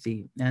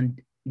empathy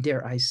and,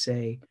 dare I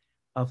say,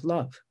 of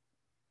love.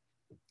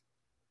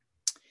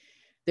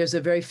 There's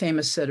a very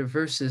famous set of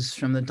verses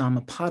from the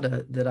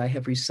Dhammapada that I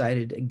have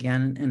recited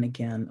again and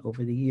again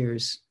over the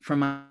years for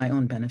my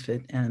own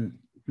benefit, and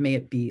may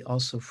it be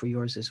also for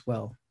yours as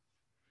well.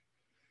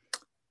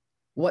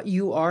 What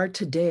you are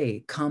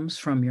today comes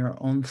from your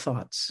own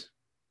thoughts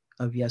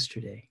of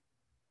yesterday.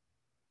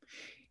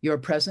 Your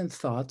present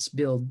thoughts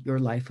build your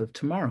life of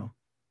tomorrow.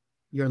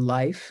 Your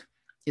life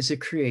is a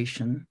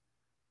creation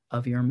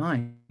of your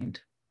mind.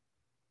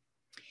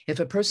 If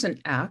a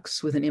person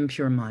acts with an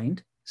impure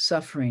mind,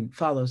 suffering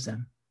follows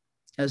them,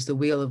 as the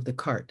wheel of the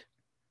cart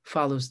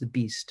follows the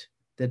beast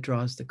that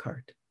draws the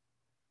cart.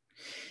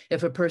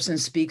 If a person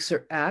speaks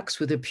or acts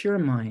with a pure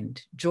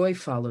mind, joy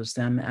follows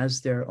them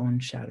as their own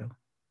shadow.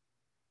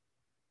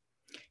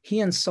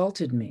 He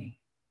insulted me.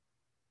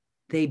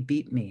 They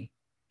beat me.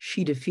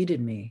 She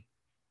defeated me.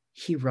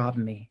 He robbed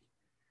me.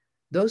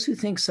 Those who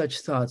think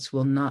such thoughts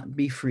will not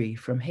be free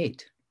from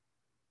hate.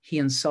 He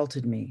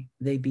insulted me.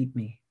 They beat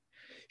me.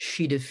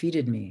 She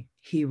defeated me.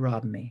 He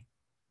robbed me.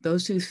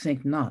 Those who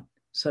think not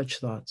such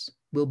thoughts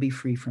will be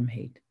free from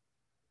hate.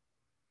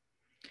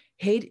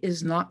 Hate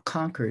is not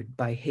conquered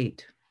by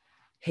hate.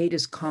 Hate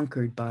is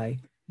conquered by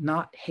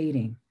not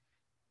hating.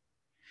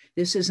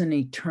 This is an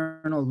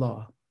eternal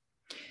law.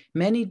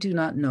 Many do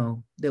not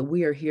know that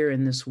we are here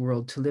in this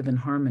world to live in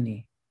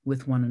harmony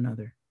with one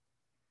another.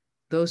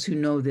 Those who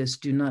know this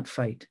do not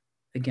fight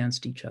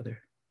against each other.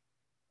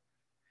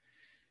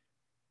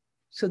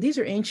 So these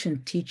are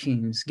ancient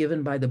teachings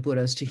given by the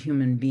Buddhas to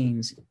human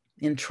beings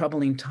in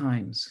troubling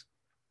times.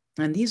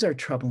 And these are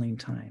troubling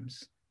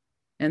times.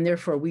 And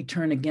therefore we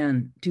turn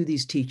again to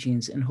these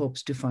teachings in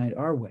hopes to find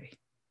our way.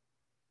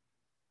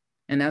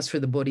 And as for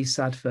the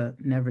Bodhisattva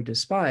never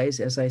despise,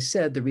 as I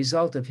said, the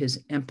result of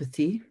his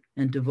empathy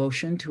and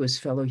devotion to his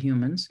fellow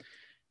humans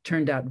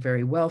turned out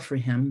very well for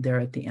him there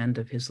at the end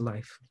of his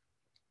life.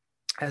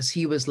 As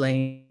he was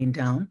laying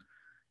down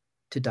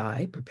to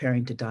die,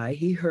 preparing to die,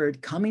 he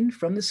heard coming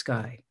from the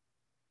sky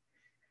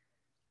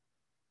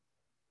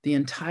the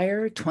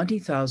entire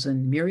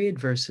 20,000 myriad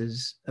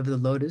verses of the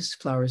Lotus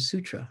Flower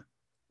Sutra,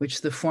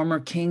 which the former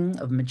king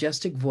of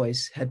majestic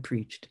voice had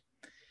preached.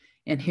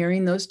 And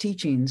hearing those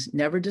teachings,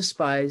 never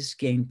despised,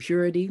 gained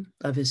purity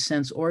of his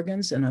sense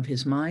organs and of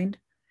his mind,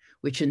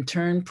 which in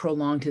turn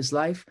prolonged his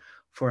life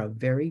for a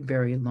very,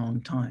 very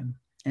long time.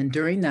 And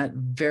during that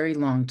very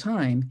long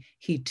time,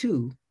 he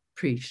too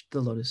preached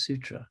the Lotus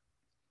Sutra.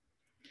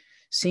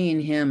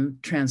 Seeing him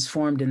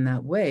transformed in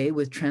that way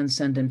with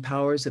transcendent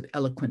powers of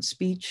eloquent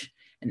speech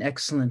and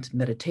excellent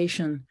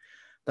meditation,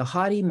 the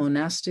haughty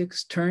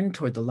monastics turned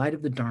toward the light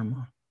of the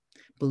Dharma,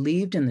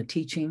 believed in the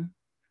teaching,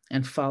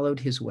 and followed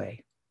his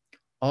way,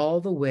 all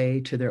the way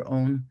to their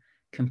own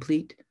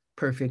complete,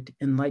 perfect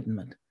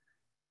enlightenment,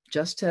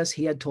 just as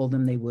he had told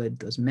them they would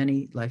those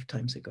many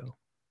lifetimes ago.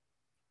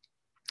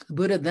 The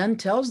Buddha then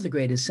tells the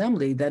great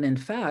assembly that in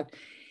fact,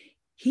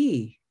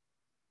 he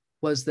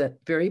was that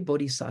very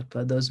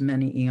Bodhisattva those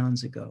many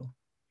eons ago,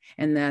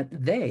 and that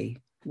they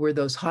were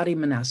those haughty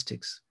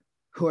monastics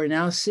who are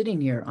now sitting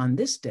here on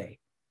this day,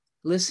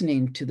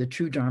 listening to the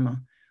true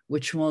Dharma,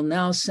 which will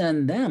now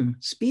send them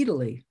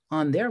speedily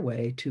on their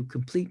way to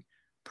complete,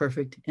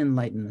 perfect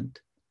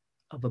enlightenment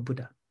of a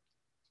Buddha.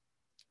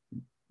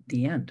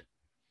 The end,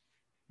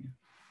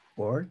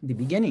 or the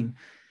beginning,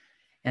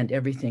 and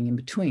everything in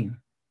between.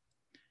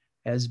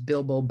 As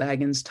Bilbo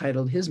Baggins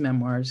titled his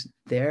memoirs,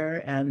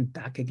 There and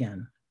Back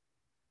Again.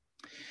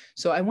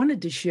 So I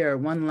wanted to share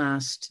one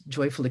last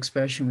joyful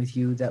expression with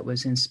you that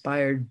was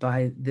inspired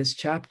by this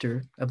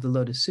chapter of the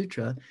Lotus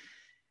Sutra,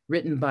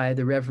 written by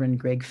the Reverend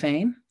Greg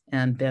Fain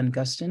and Ben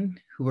Gustin,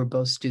 who were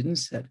both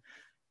students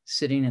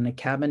sitting in a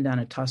cabin down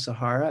at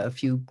Tassajara a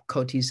few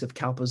kotis of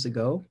kalpas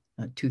ago,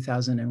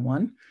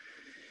 2001.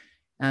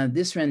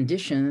 This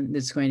rendition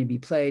that's going to be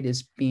played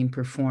is being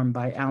performed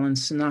by Alan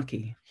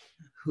Senaki,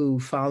 who,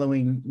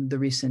 following the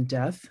recent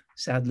death,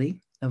 sadly,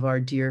 of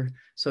our dear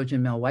Sojin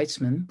Mel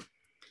Weitzman,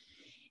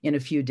 in a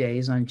few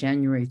days on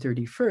January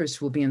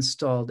 31st, will be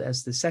installed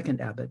as the second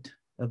abbot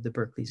of the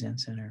Berkeley Zen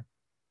Center.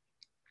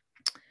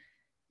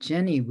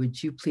 Jenny,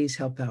 would you please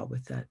help out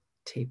with that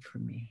tape for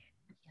me?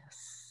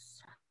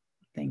 Yes.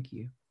 Thank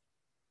you.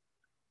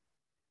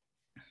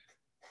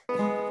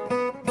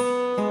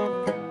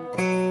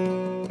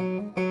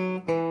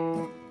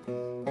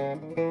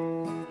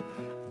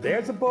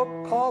 There's a book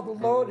called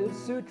the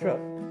Lotus Sutra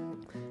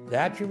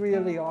that you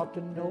really ought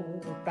to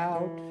know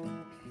about.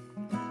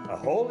 A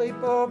holy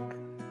book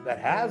that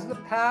has the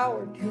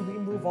power to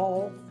remove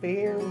all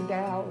fear and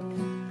doubt.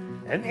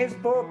 And his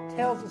book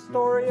tells the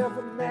story of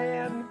a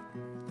man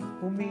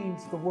who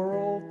means the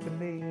world to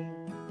me.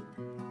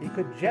 He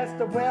could just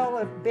as well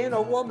have been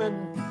a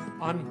woman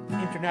on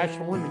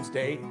International Women's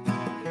Day.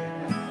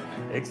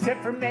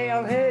 Except for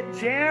male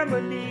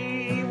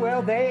hegemony,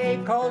 well, they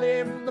call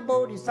him the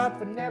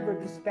Bodhisattva, never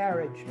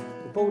disparage,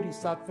 the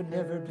Bodhisattva,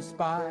 never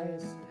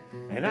despise.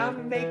 And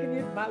I'm making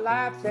it my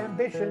life's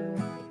ambition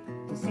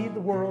to see the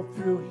world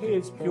through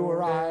his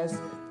pure eyes.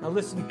 Now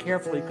listen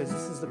carefully, because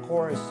this is the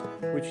chorus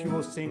which you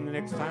will sing the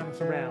next time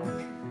it's around.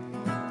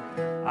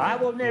 I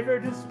will never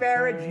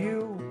disparage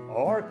you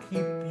or keep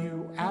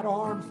you at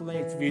arm's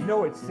length. If you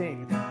know it,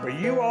 sing. For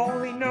you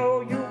only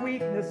know your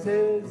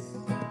weaknesses,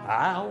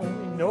 I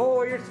only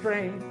know your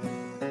strengths.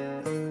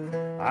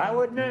 I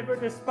would never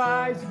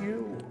despise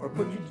you or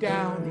put you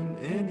down in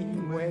any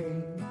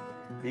way,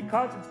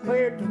 because it's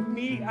clear to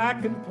me, I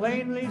can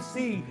plainly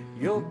see,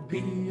 you'll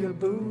be a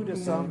Buddha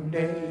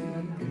someday.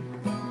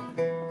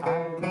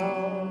 I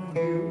love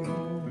you.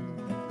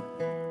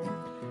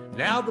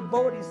 Now the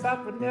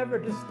Bodhisattva, never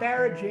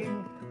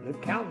disparaging,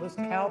 lived countless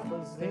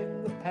kalpas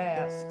in the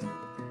past,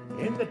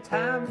 in the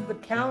time of the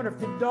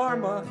counterfeit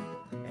Dharma,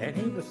 and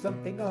he was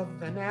something of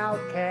an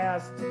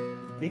outcast,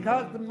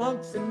 because the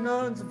monks and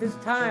nuns of his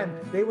time,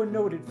 they were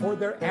noted for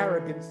their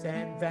arrogance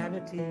and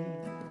vanity.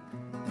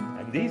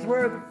 And these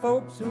were the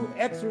folks who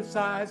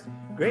exercised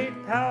great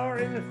power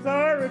and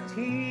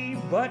authority.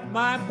 But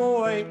my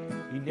boy,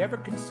 he never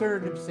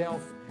concerned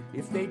himself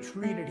if they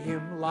treated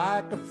him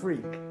like a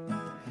freak.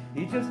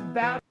 He just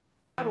battled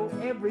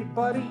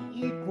everybody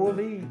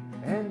equally,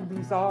 and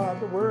these are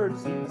the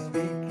words he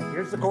speak.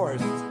 Here's the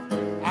chorus.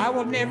 I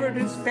will never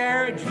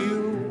disparage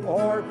you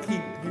or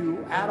keep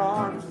you at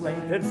arm's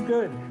length. That's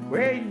good.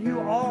 Where you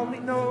only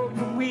know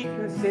your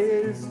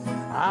weaknesses,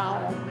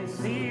 I only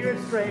see your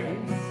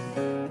strengths.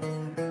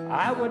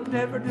 I would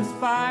never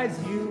despise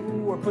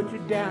you or put you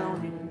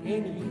down in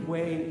any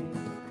way,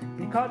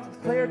 because it's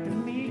clear to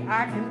me,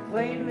 I can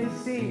plainly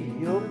see,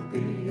 you'll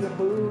be a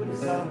Buddha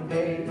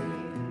someday.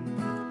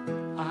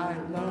 I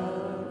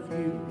love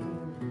you.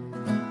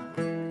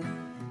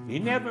 He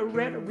never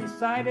read or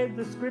recited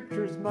the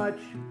scriptures much.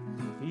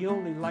 He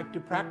only liked to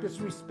practice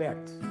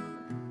respect.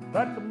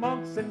 But the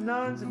monks and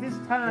nuns of his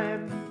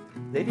time,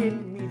 they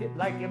didn't mean it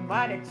like you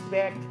might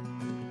expect.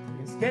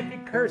 Instead, they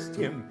cursed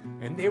him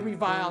and they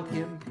reviled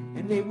him,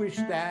 and they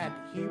wished that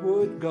he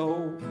would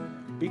go,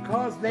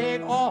 because they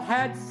all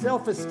had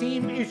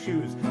self-esteem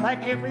issues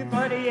like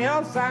everybody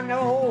else I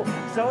know.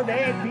 So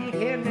they beat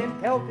him and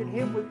pelted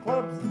him with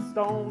clubs and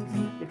stones.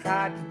 They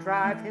tried to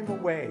drive him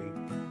away,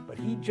 but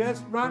he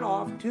just run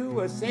off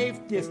to a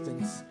safe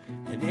distance,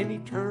 and then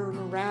he'd turn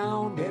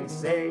around and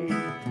say,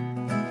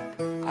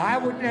 I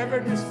would never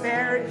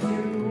disparage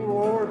you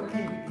or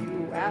keep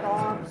you at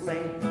arm's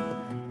length.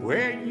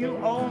 Where you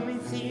only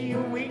see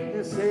your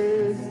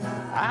weaknesses,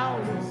 I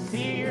only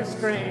see your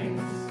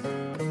strengths.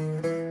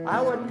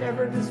 I would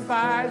never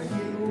despise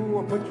you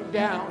or put you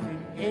down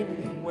in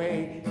any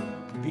way,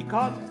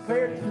 because it's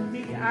clear to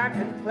me, I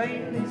can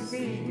plainly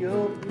see,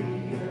 you'll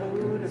be a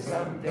Buddha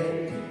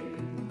someday.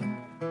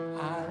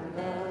 I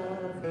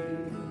love you.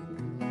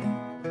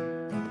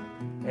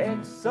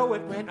 And so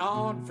it went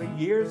on for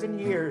years and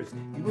years.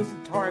 He was the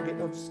target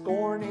of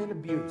scorn and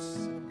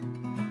abuse.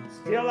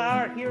 Still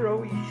our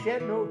hero, he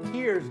shed no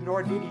tears,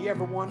 nor did he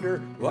ever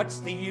wonder, what's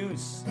the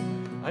use?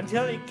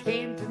 Until he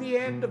came to the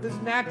end of his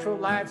natural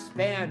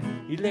lifespan,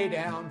 he lay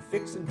down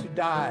fixing to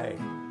die.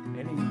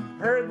 And he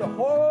heard the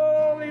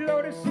Holy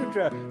Lotus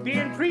Sutra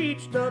being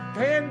preached up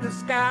in the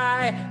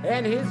sky,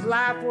 and his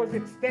life was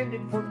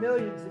extended for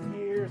millions of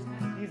years.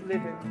 He's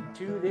living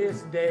to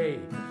this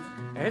day.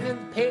 And in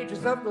the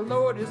pages of the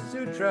Lotus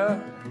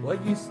Sutra, well,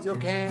 you still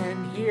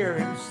can hear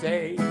him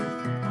say,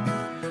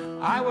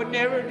 I would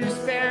never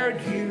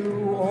disparage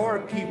you or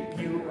keep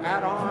you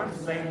at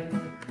arm's length.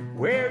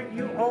 Where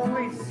you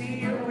only see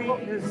your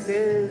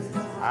weaknesses,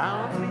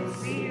 I only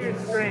see your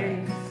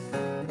strengths.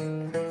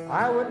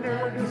 I would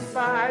never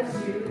despise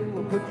you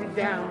or put you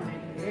down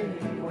in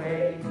any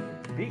way,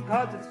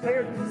 because it's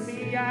clear to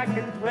me, I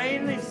can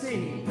plainly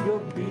see, you'll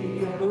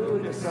be a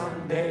Buddha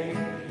someday.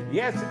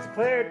 Yes, it's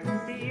clear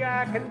to me,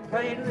 I can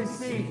plainly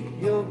see,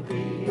 you'll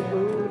be a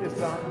Buddha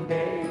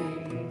someday.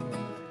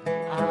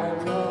 I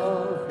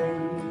love you.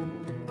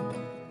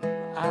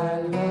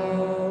 I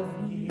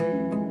love you.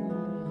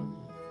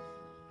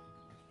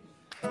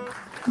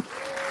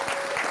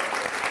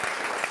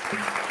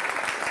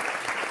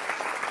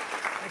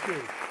 Thank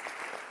you.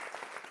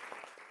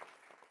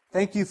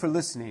 Thank you for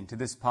listening to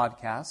this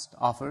podcast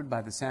offered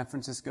by the San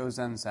Francisco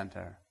Zen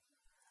Center.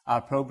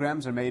 Our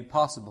programs are made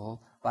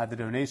possible by the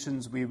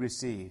donations we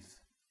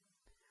receive.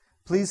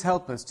 Please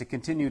help us to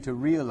continue to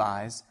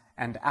realize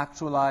and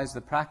actualize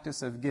the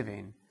practice of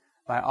giving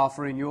by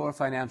offering your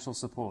financial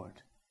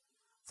support.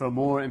 For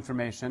more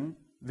information,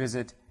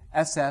 visit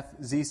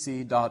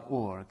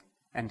sfzc.org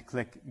and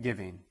click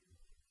Giving.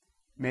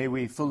 May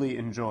we fully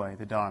enjoy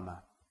the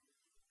Dharma.